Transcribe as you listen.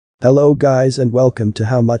Hello guys and welcome to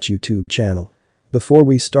How Much YouTube channel. Before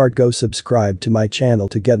we start, go subscribe to my channel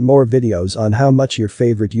to get more videos on how much your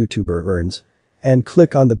favorite YouTuber earns. And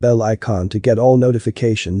click on the bell icon to get all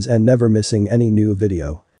notifications and never missing any new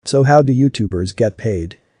video. So how do YouTubers get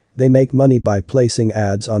paid? They make money by placing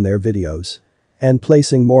ads on their videos. And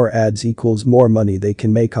placing more ads equals more money they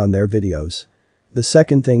can make on their videos. The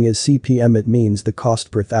second thing is CPM. It means the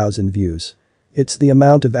cost per thousand views. It's the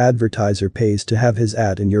amount of advertiser pays to have his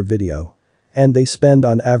ad in your video. And they spend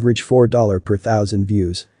on average $4 per thousand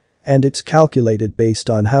views. And it's calculated based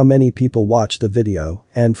on how many people watch the video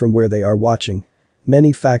and from where they are watching.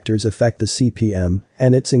 Many factors affect the CPM,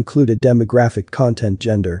 and it's included demographic, content,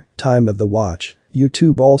 gender, time of the watch.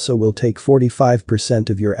 YouTube also will take 45%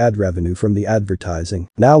 of your ad revenue from the advertising.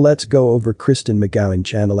 Now let's go over Kristen McGowan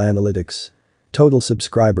channel analytics. Total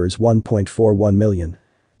subscribers 1.41 million.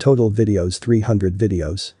 Total videos 300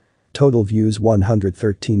 videos. Total views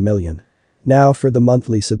 113 million. Now for the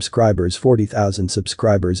monthly subscribers, 40,000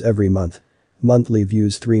 subscribers every month. Monthly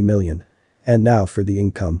views 3 million. And now for the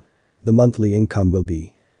income. The monthly income will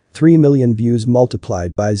be 3 million views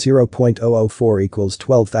multiplied by 0.004 equals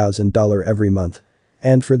 $12,000 every month.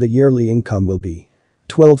 And for the yearly income will be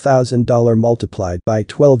 $12,000 multiplied by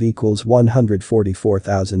 12 equals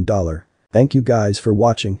 $144,000. Thank you guys for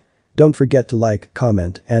watching. Don't forget to like,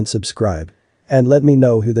 comment, and subscribe. And let me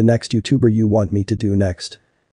know who the next YouTuber you want me to do next.